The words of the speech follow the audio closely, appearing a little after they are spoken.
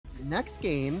next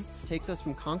game takes us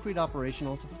from concrete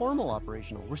operational to formal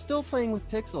operational. We're still playing with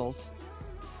pixels,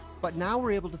 but now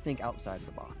we're able to think outside of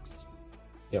the box.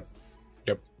 Yep.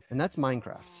 And that's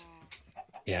Minecraft.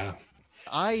 Yeah.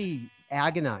 I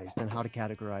agonized on how to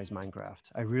categorize Minecraft.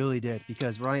 I really did,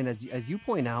 because Ryan, as you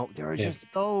point out, there are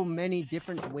just so many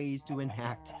different ways to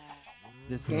enact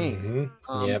this game.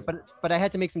 But I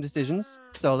had to make some decisions.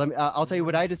 So I'll tell you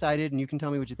what I decided, and you can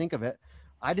tell me what you think of it.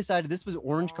 I decided this was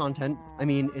orange content. I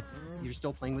mean, you're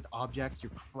still playing with objects,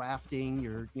 you're crafting,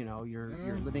 you're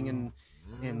living in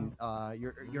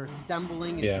you're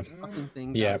assembling and constructing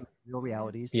things out of real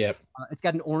realities. It's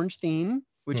got an orange theme,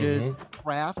 which is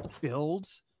craft, build,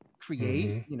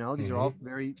 create. These are all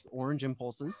very orange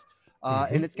impulses.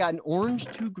 And it's got an orange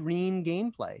to green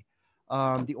gameplay.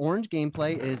 The orange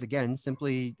gameplay is, again,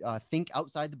 simply think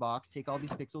outside the box, take all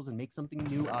these pixels and make something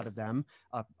new out of them.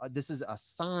 This is a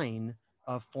sign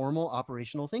of formal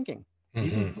operational thinking. You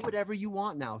can do whatever you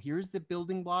want now. Here's the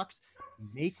building blocks.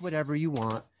 Make whatever you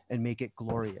want and make it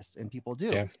glorious. And people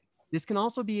do. This can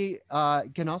also be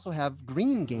have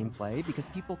green gameplay, because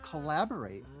people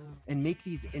collaborate and make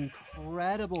these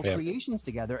incredible creations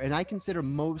together. And I consider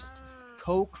most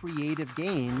co-creative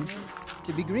games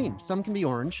to be green. Some can be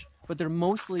orange, but they're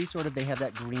mostly sort of, they have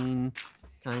that green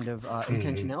kind of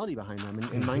intentionality behind them.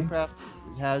 And Minecraft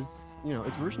has,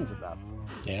 its versions of that.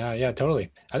 Yeah,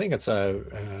 totally. I think it's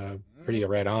pretty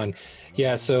right on.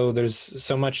 Yeah, so there's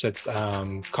so much that's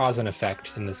cause and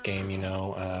effect in this game,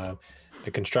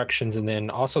 the constructions, and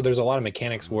then also there's a lot of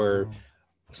mechanics where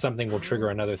something will trigger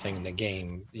another thing in the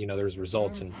game. There's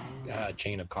results and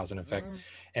chain of cause and effect.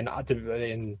 And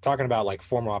in talking about like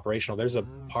formal operational, there's a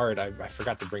part, I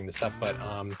forgot to bring this up, but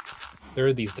there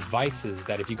are these devices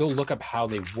that if you go look up how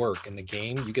they work in the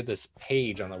game, you get this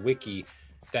page on a wiki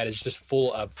that is just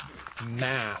full of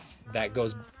math that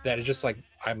is just like,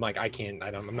 I'm not going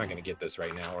to get this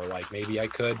right now, or like maybe I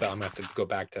could, but I'm gonna have to go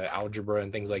back to algebra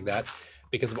and things like that,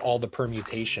 because of all the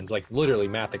permutations, like literally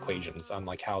math equations on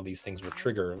like how these things will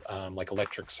trigger like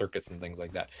electric circuits and things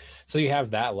like that. So you have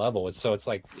that level. It's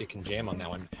like it can jam on that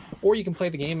one. Or you can play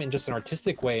the game in just an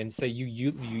artistic way and say you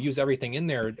use everything in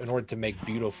there in order to make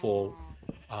beautiful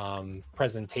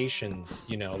presentations.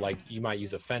 Like you might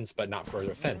use a fence, but not for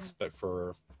a fence, but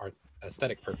for art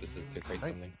aesthetic purposes to create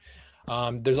something.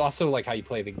 There's also like how you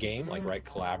play the game, like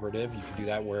collaborative. You can do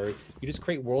that where you just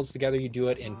create worlds together. You do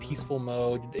it in peaceful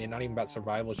mode, and not even about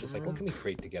survival. It's just like, what can we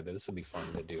create together? This will be fun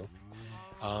to do.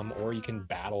 Or you can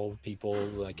battle people,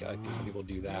 like I think some people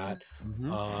do that.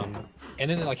 And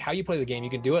then like how you play the game,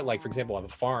 you can do it like, for example, on a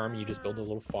farm, you just build a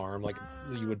little farm like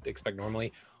you would expect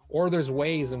normally. Or there's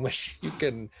ways in which you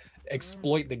can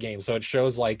exploit the game. So it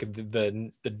shows like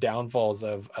the downfalls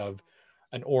of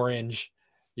an orange,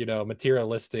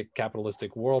 materialistic,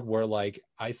 capitalistic world, where like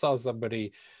I saw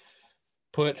somebody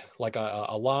put like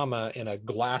a llama in a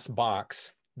glass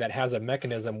box that has a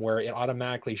mechanism where it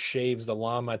automatically shaves the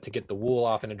llama to get the wool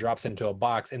off, and it drops into a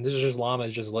box. And this is just llama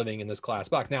is just living in this glass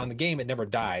box. Now in the game, it never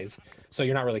dies, so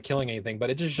you're not really killing anything, but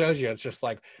it just shows you, it's just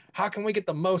like, how can we get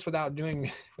the most without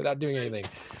doing anything?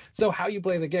 So how you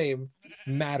play the game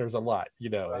matters a lot,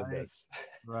 in this.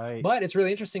 Right. But it's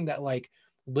really interesting that like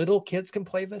little kids can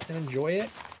play this and enjoy it.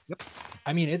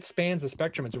 I mean, it spans the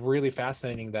spectrum. It's really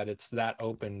fascinating that it's that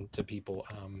open to people,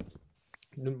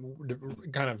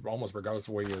 kind of almost regardless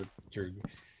of where your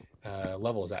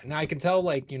level is at. Now I can tell,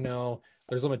 like,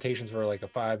 there's limitations for like a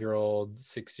 5-year-old,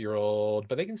 6-year-old,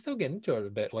 but they can still get into it a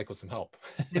bit, like with some help.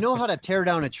 They know how to tear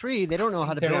down a tree. They don't know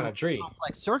how to tear build down a tree,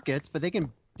 like circuits, but they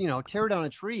can, tear down a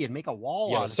tree and make a wall.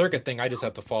 Yeah, a circuit thing, I just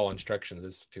have to follow instructions.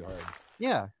 It's too hard.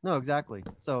 Yeah, no, exactly.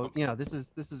 So, this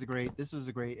was a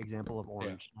great example of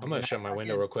orange. Yeah. I'm going to shut my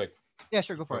window real quick. Yeah,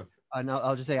 sure, go for it. No,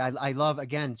 I'll just say I love,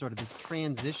 again, sort of this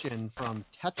transition from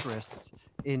Tetris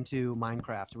into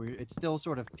Minecraft, where it's still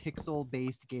sort of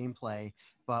pixel-based gameplay,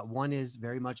 but one is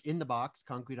very much in the box,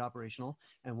 concrete operational,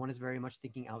 and one is very much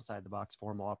thinking outside the box,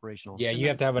 formal operational. Yeah, you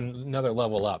have to have another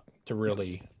level up to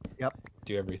really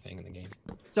do everything in the game.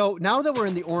 So now that we're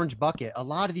in the orange bucket, a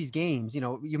lot of these games,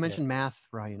 you mentioned math,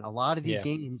 Ryan. A lot of these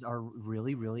games are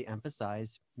really, really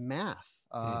emphasize math.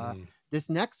 This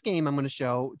next game I'm going to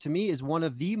show, to me, is one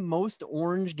of the most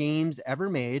orange games ever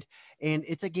made. And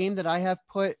it's a game that I have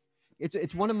put,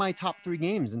 it's one of my top 3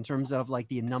 games in terms of like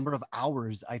the number of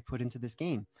hours I put into this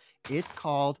game. It's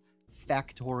called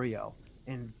Factorio.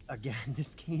 And again,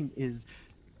 this game is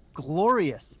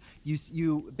glorious.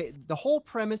 The whole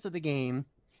premise of the game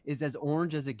is as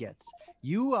orange as it gets.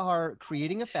 You are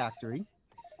creating a factory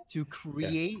to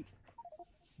create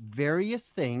various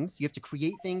things. You have to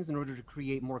create things in order to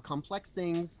create more complex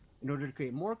things in order to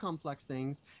create more complex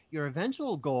things, your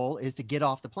eventual goal is to get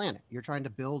off the planet. You're trying to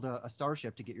build a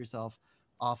starship to get yourself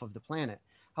off of the planet.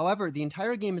 However, the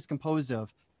entire game is composed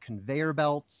of conveyor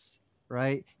belts,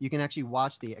 right? You can actually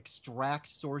watch the extract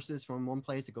sources from one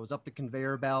place. It goes up the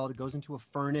conveyor belt, it goes into a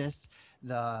furnace.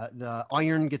 The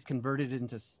iron gets converted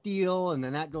into steel, and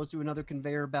then that goes to another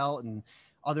conveyor belt, and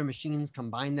other machines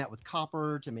combine that with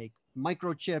copper to make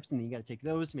microchips, and then you got to take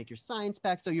those to make your science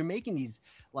packs. So you're making these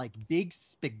like big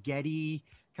spaghetti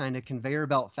kind of conveyor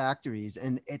belt factories,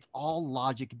 and it's all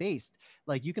logic based.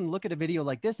 Like you can look at a video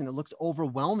like this and it looks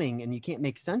overwhelming and you can't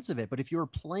make sense of it, but if you're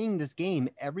playing this game,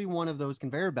 every one of those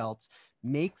conveyor belts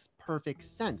makes perfect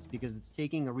sense because it's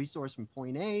taking a resource from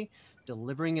point A,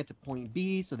 delivering it to point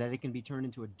B so that it can be turned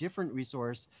into a different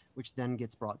resource, which then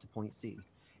gets brought to point C.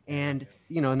 And,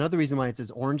 you know, another reason why it's as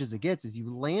orange as it gets is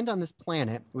you land on this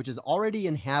planet, which is already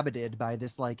inhabited by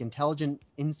this like intelligent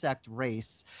insect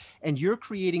race, and you're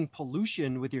creating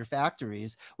pollution with your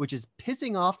factories, which is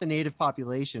pissing off the native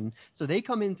population. So they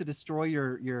come in to destroy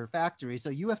your factory. So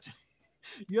you have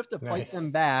to fight them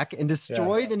back and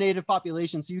destroy the native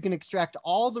population so you can extract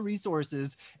all the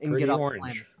resources and Pretty get off orange. the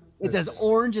planet. It's as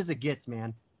orange as it gets,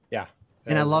 man. Yeah.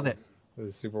 And I love it.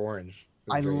 It's super orange.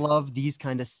 I love these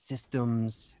kind of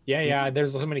systems. Yeah.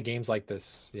 There's so many games like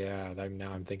this. Yeah.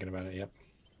 Now I'm thinking about it. Yep.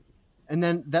 And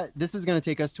then this is going to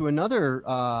take us to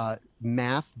another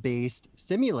math-based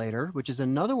simulator, which is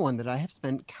another one that I have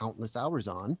spent countless hours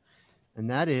on. And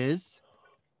that is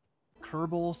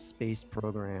Kerbal Space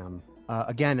Program.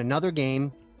 Again, another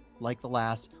game like the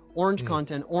last. Orange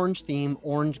content, orange theme,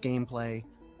 orange gameplay,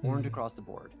 orange across the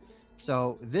board.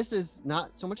 So this is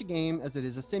not so much a game as it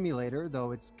is a simulator,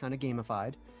 though it's kind of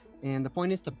gamified. And the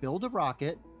point is to build a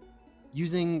rocket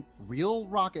using real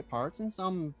rocket parts and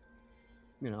some,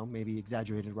 you know, maybe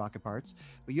exaggerated rocket parts.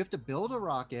 But you have to build a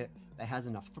rocket that has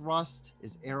enough thrust,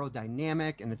 is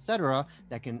aerodynamic, and etc.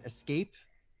 that can escape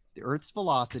the Earth's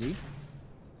velocity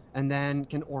and then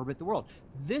can orbit the world.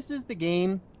 This is the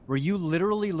game where you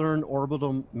literally learn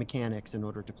orbital mechanics in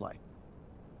order to play.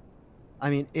 I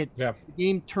mean, the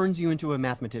game turns you into a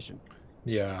mathematician.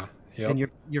 Yeah. Yep. And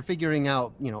you're figuring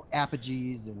out, you know,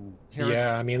 apogees and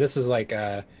yeah. I mean, this is like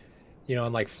you know,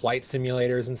 in like flight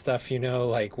simulators and stuff, you know,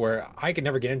 like where I could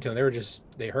never get into them.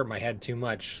 They hurt my head too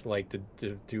much, like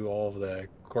to do all of the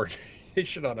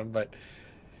coordination on them. But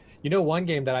you know, one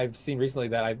game that I've seen recently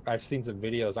that I've seen some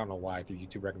videos, I don't know why, through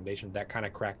YouTube recommendations, that kind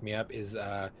of cracked me up is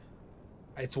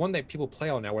it's one that people play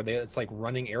on now where it's like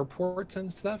running airports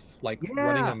and stuff, like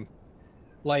running them.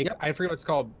 Like I forget what it's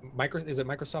called. Is it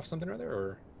Microsoft something or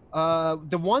other, or?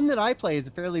 The one that I play is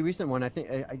a fairly recent one. I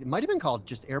think it might have been called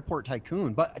just Airport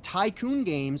Tycoon, but Tycoon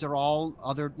games are all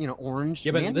other, you know, orange.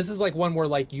 Yeah, but this is like one where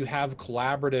like you have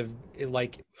collaborative,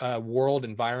 like world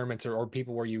environments or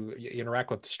people where you interact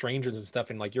with strangers and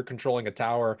stuff, and like you're controlling a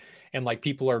tower, and like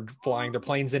people are flying their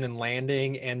planes in and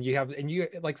landing, and you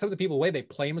like some of the people, the way they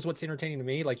play them is what's entertaining to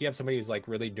me. Like you have somebody who's like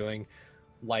really doing,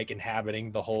 like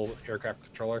inhabiting the whole aircraft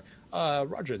controller.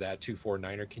 Roger that,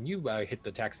 249er. Can you hit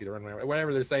the taxi to runway?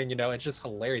 Whatever they're saying, you know, it's just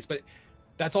hilarious. But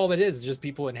that's all it is. It's just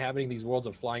people inhabiting these worlds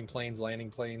of flying planes, landing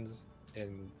planes,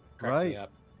 and cracks me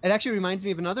up. It actually reminds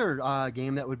me of another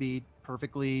game that would be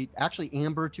perfectly, actually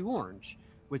amber to orange,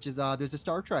 which is there's a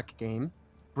Star Trek game,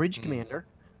 Bridge Commander,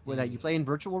 where that you play in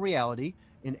virtual reality,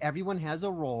 and everyone has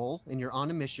a role, and you're on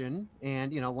a mission,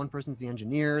 and you know, one person's the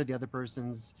engineer, the other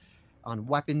person's on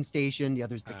weapon station, the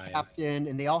other's the captain,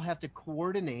 and they all have to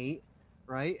coordinate,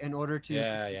 right, in order to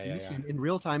mission in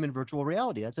real time in virtual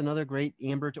reality. That's another great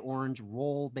amber to orange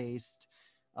role-based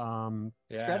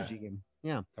strategy game.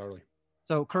 Yeah, totally.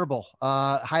 So Kerbal,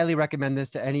 highly recommend this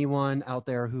to anyone out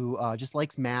there who just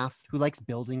likes math, who likes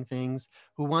building things,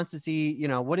 who wants to see, you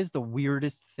know, what is the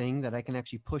weirdest thing that I can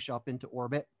actually push up into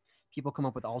orbit. People come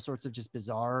up with all sorts of just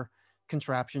bizarre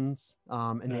contraptions,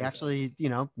 and they actually, you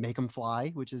know, make them fly,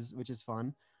 which is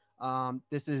fun.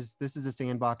 This is a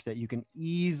sandbox that you can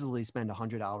easily spend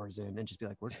 100 hours in and just be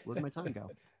like, where'd my time go?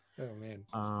 Oh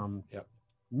man.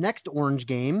 Next orange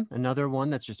game, another one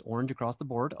that's just orange across the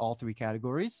board, all three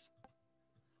categories.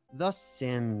 The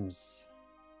Sims.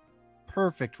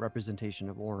 Perfect representation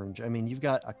of orange. I mean, you've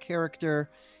got a character,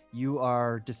 you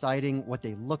are deciding what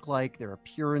they look like, their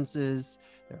appearances,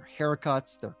 their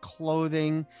haircuts, their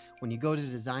clothing. When you go to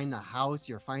design the house,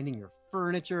 you're finding your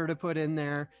furniture to put in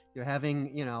there. You're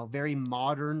having, you know, very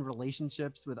modern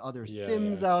relationships with other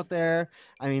Sims out there.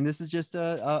 I mean, this is just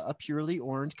a purely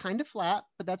orange, kind of flat,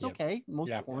 but that's okay.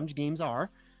 Most orange games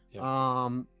are.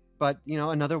 But, you know,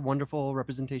 another wonderful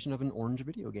representation of an orange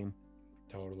video game.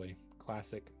 Totally.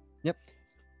 Classic. Yep.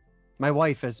 My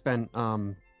wife has spent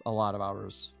a lot of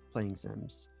hours playing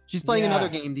Sims. She's playing another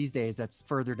Yeah. game these days that's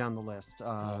further down the list.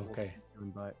 Oh, okay.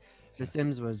 But The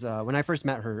Sims was when I first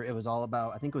met her. It was all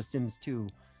about, I think it was Sims 2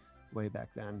 way back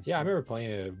then. Yeah, I remember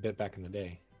playing it a bit back in the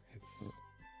day. It's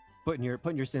putting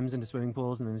your Sims into swimming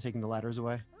pools and then taking the ladders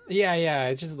away. yeah.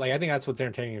 It's just like I think that's what's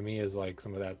entertaining to me is like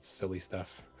some of that silly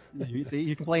stuff. You see,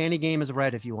 you can play any game as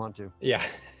red if you want to. Yeah,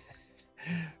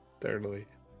 totally.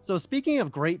 So speaking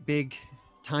of great big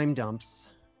time dumps,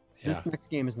 Yeah. this next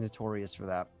game is notorious for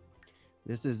that.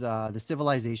 This is the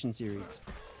Civilization series.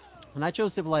 And I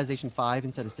chose Civilization 5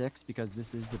 instead of 6 because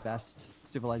this is the best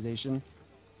Civilization.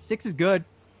 6 is good,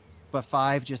 but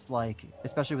 5 just like,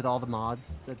 especially with all the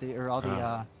mods that they, or all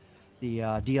the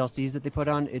DLCs that they put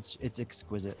on, it's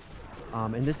exquisite.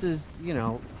 And this is, you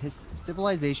know, his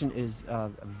Civilization is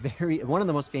one of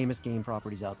the most famous game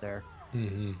properties out there.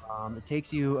 It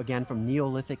takes you again from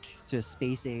Neolithic to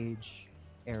Space Age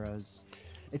eras.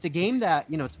 It's a game that,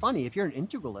 you know, it's funny, if you're an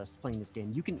integralist playing this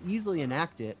game, you can easily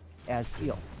enact it as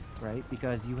teal, right?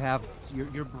 Because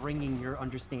you're bringing your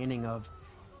understanding of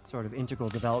sort of integral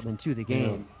development to the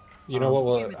game. You know what?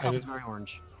 Well, it's very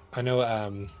orange. I know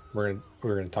we're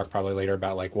gonna talk probably later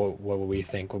about like what we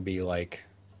think will be like,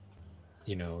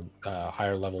 you know,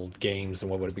 higher level games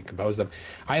and what would it be composed of.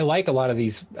 I like a lot of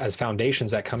these as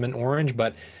foundations that come in orange,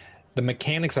 but the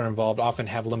mechanics that are involved often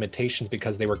have limitations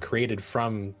because they were created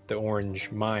from the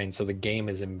orange mind, so the game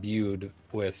is imbued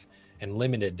with and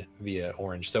limited via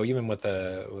orange. So even with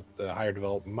the higher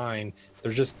developed mind,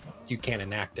 there's just, you can't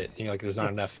enact it, you know, like there's not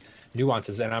enough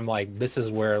nuances. And I'm like, this is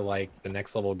where like the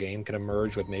next level game can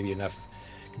emerge with maybe enough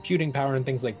computing power and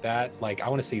things like that. Like I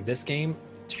want to see this game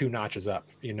 2 notches up,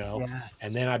 you know. Yes.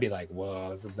 And then I'd be like,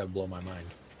 whoa, that'd blow my mind.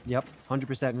 Yep,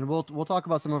 100%. And we'll talk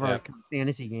about some of our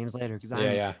fantasy games later because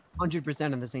I'm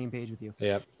 100% on the same page with you.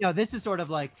 Yeah. You know, this is sort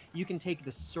of like you can take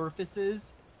the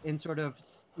surfaces and sort of,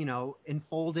 you know,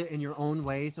 enfold it in your own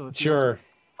way. So if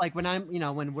like when I'm, you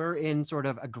know, when we're in sort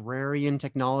of agrarian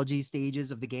technology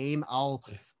stages of the game, I'll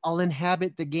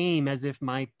inhabit the game as if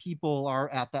my people are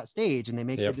at that stage and they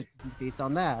make the decisions based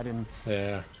on that, and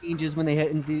changes when they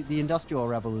hit in the industrial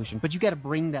revolution. But you got to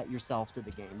bring that yourself to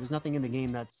the game. There's nothing in the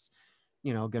game that's,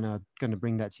 you know, gonna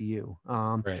bring that to you.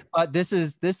 But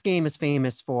this game is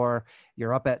famous for,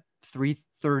 you're up at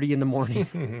 3:30 in the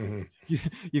morning.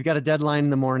 You've got a deadline in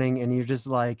the morning and you're just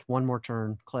like, one more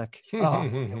turn, click. Oh,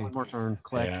 one more turn,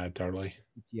 click. Yeah, totally.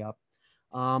 Yep.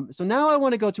 So now I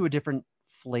want to go to a different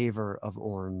flavor of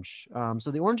orange.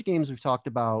 So the orange games we've talked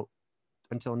about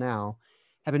until now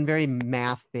have been very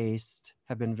math based,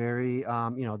 have been very,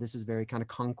 you know, this is very kind of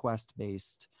conquest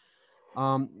based.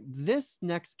 This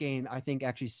next game, I think,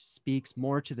 actually speaks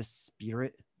more to the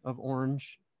spirit of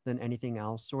orange than anything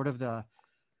else, sort of the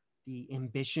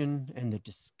ambition and the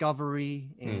discovery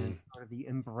and sort of the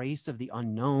embrace of the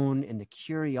unknown and the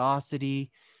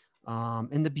curiosity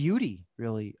and the beauty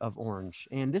really of orange.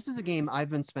 And this is a game I've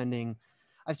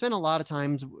spent a lot of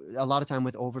time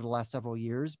with over the last several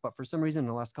years, but for some reason in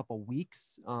the last couple of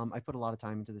weeks, I put a lot of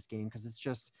time into this game because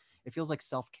it feels like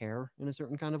self-care in a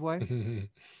certain kind of way.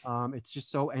 It's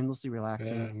just so endlessly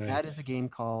relaxing. Yeah, nice. That is a game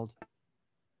called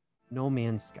No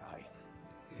Man's Sky.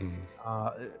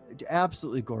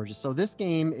 Absolutely gorgeous. So this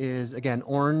game is, again,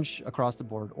 orange across the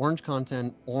board, orange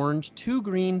content, orange to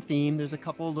green theme. There's a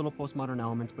couple of little postmodern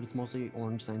elements, but it's mostly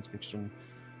orange science fiction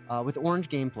with orange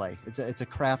gameplay. It's a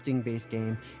crafting based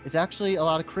game. It's actually a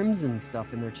lot of crimson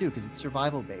stuff in there too, because it's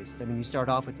survival based. I mean, you start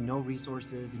off with no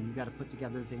resources and you got to put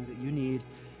together things that you need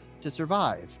to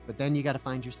survive, but then you got to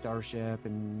find your starship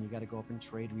and you got to go up and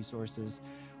trade resources.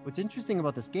 What's interesting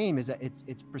about this game is that it's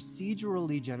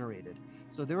procedurally generated.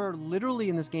 So there are literally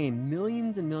in this game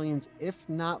millions and millions, if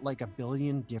not like 1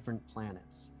 billion different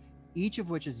planets, each of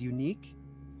which is unique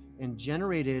and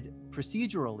generated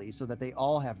procedurally so that they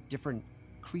all have different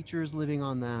creatures living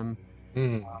on them,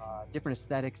 different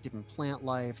aesthetics, different plant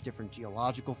life, different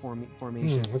geological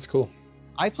formation. That's cool.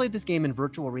 I played this game in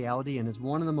virtual reality and is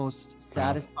one of the most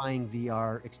satisfying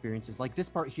VR experiences. Like this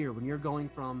part here, when you're going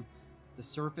from the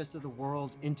surface of the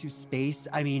world into space,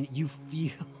 I mean, you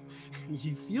feel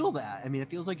that. I mean, it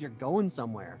feels like you're going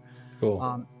somewhere. It's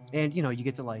cool. And you know, you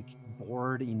get to like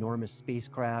board enormous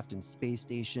spacecraft and space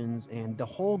stations, and the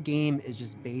whole game is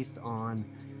just based on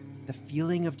the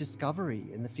feeling of discovery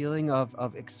and the feeling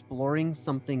of exploring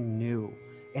something new.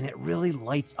 And it really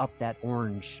lights up that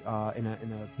orange in a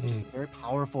just a very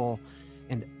powerful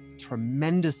and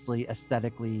tremendously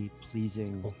aesthetically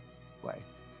pleasing way.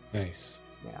 Nice.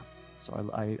 Yeah. So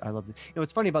I love it. You know,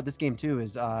 what's funny about this game too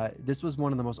is this was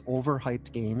one of the most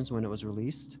overhyped games when it was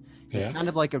released. It's kind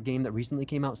of like a game that recently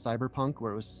came out, Cyberpunk,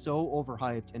 where it was so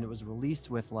overhyped and it was released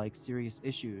with like serious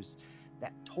issues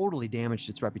that totally damaged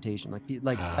its reputation. Like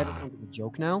Cyberpunk is a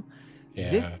joke now.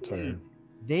 Yeah, This that's what I heard.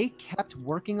 they kept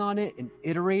working on it and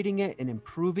iterating it and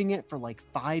improving it for like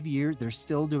 5 years. They're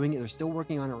still doing it. They're still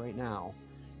working on it right now.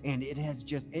 And it has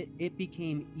just, it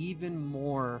became even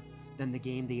more than the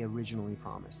game they originally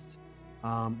promised.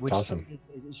 Which awesome.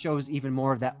 It shows even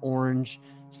more of that orange,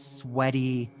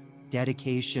 sweaty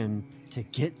dedication to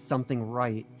get something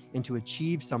right and to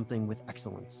achieve something with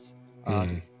excellence.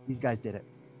 These guys did it.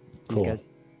 These cool.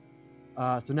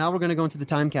 guys. So now we're going to go into the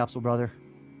time capsule, brother.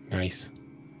 Nice.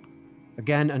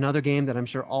 Again, another game that I'm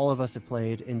sure all of us have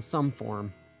played in some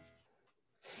form.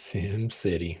 Sim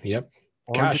City. Yep.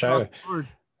 Orange Gosh,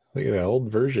 look at that old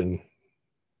version.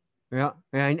 Yeah,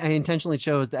 I intentionally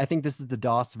chose. I think this is the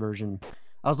DOS version.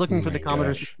 I was looking for the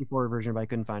Commodore 64 version, but I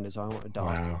couldn't find it, so I went with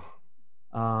DOS.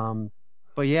 Wow.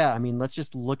 But yeah, I mean, let's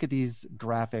just look at these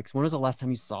graphics. When was the last time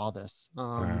you saw this?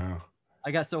 Wow.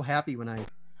 I got so happy when I.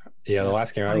 Yeah, the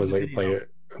last game I was like played it.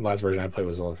 The last version I played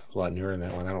was a lot newer than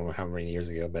that one. I don't know how many years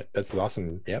ago, but that's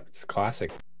awesome. Yep, it's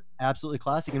classic. Absolutely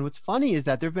classic. And what's funny is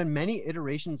that there have been many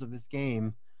iterations of this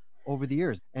game over the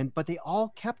years, but they all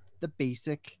kept the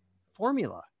basic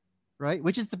formula. Right,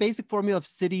 which is the basic formula of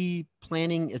city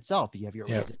planning itself. You have your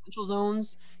residential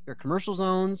zones, your commercial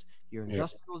zones, your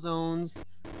industrial zones,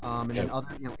 and then other,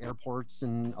 airports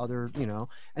and other,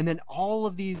 and then all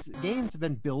of these games have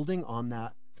been building on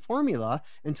that formula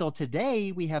until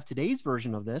today. We have today's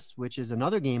version of this, which is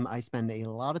another game I spend a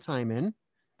lot of time in,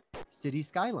 City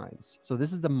Skylines. So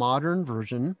this is the modern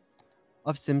version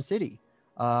of SimCity.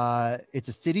 It's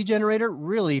a city generator.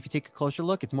 Really, if you take a closer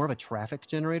look, it's more of a traffic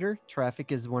generator.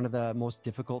 Traffic is one of the most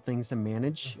difficult things to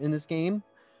manage in this game,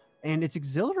 and it's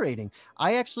exhilarating.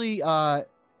 I actually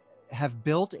have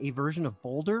built a version of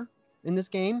Boulder in this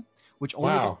game, which only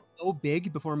got so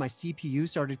big before my CPU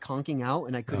started conking out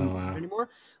and I couldn't do it anymore.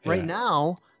 Right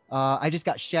now, I just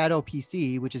got Shadow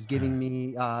PC, which is giving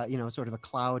me, sort of a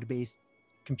cloud-based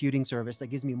computing service that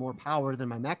gives me more power than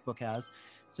my MacBook has.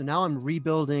 So now I'm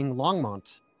rebuilding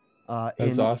Longmont.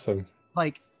 That's awesome.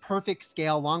 Like perfect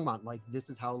scale Longmont. Like this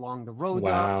is how long the roads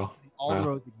are. All the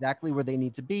roads exactly where they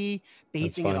need to be.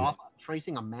 Basing it off,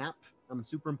 tracing a map. I'm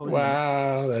superimposing.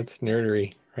 Wow, that's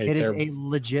nerdery. It is a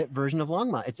legit version of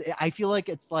Longmont. I feel like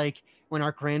it's like when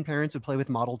our grandparents would play with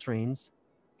model trains.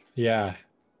 Yeah,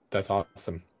 that's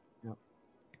awesome. Yep.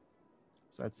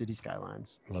 So that's City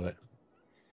Skylines. Love it.